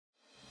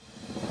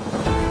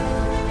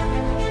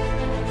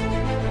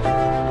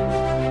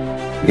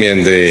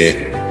面对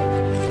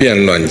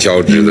变乱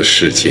交织的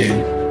世界，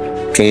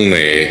中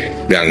美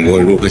两国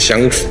如何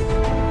相处，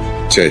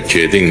这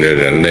决定着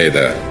人类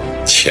的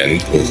前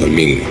途和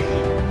命运。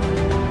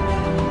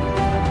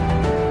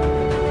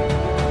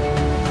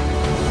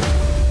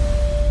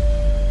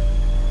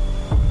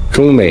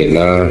中美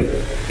呢，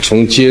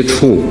从接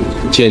触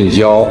建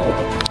交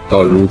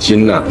到如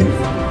今呢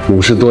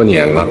，50多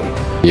年了，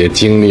也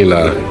经历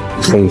了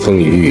风风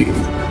雨雨。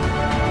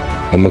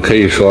我们可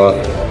以说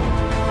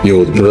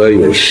有得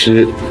有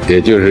失，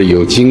也就是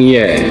有经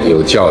验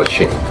有教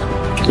训。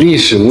历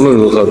史无论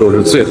如何都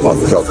是最好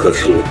的教科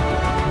书。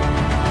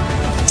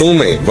中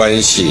美关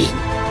系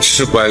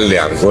事关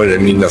两国人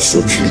民的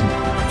福祉，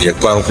也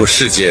关乎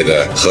世界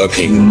的和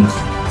平、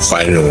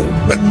繁荣、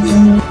稳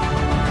定。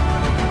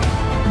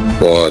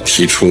我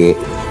提出，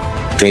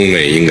中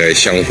美应该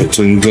相互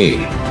尊重、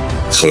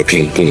和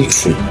平共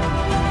处、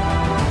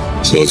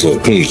合作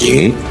共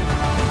赢，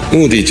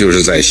目的就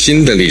是在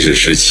新的历史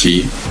时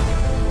期，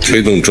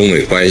推动中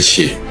美关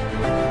系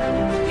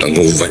能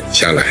够稳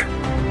下来、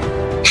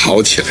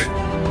好起来，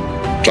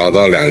找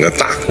到两个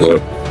大国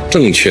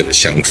正确的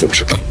相处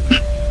之道。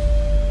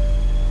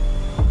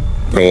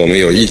我们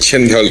有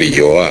1000条理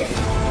由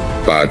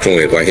把中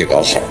美关系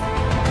搞好，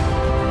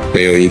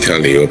没有一条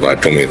理由把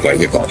中美关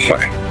系搞坏。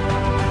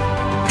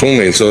中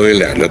美作为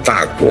两个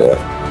大国，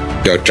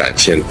要展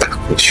现大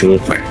国胸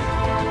怀、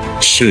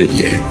视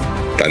野、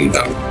担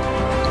当，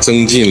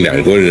增进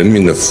两国人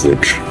民的福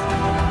祉，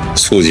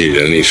促进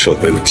人类社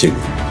会的进步。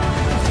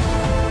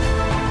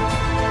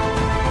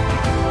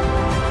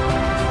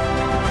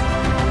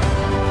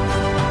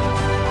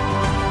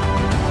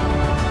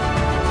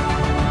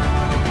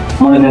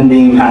More than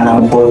being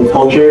kind for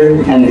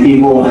culture and the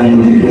people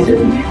and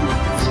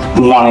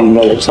wanting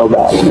to know so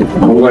bad.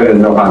 中国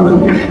人的话呢，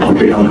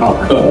非常好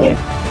客，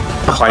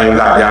欢迎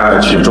大家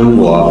去中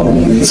国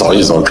走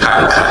一走、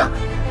看一看。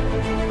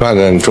发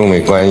展中美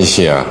关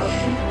系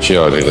需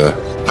要这个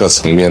各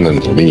层面的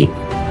努力。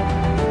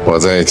我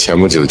在前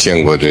不久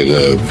见过这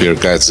个比尔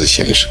盖茨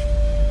先生，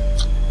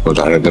我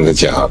当时跟他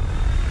讲，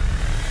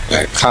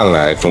看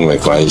来中美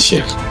关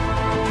系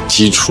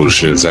基础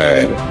是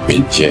在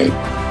民间，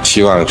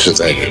希望是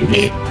在人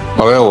民。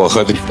后来我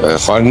和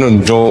华盛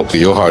顿州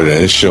友好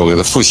人士，我给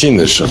他复信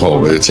的时候，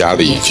我就加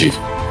了一句，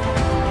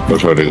我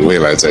说这个未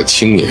来在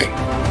青年。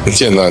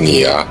见到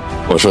你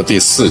我说第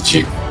4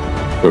句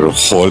就是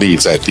活力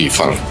在地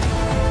方。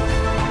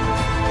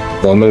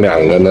我们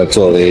两个呢，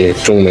作为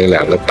中美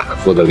两个大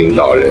国的领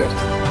导人，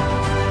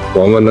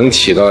我们能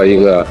起到一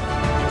个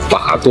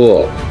法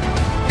舵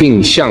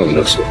并向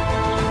的作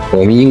用。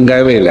我们应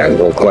该为两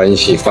国关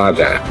系发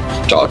展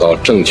找到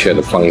正确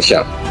的方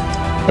向，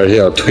而且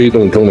要推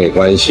动中美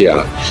关系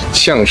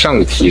向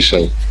上提升。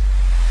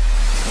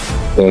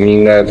我们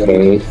应该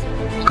从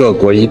各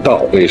国一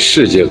道为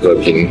世界和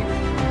平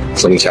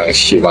增强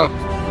希望，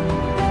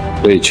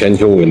为全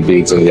球稳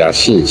定增加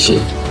信心，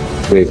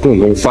为共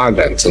同发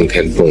展增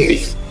添动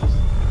力。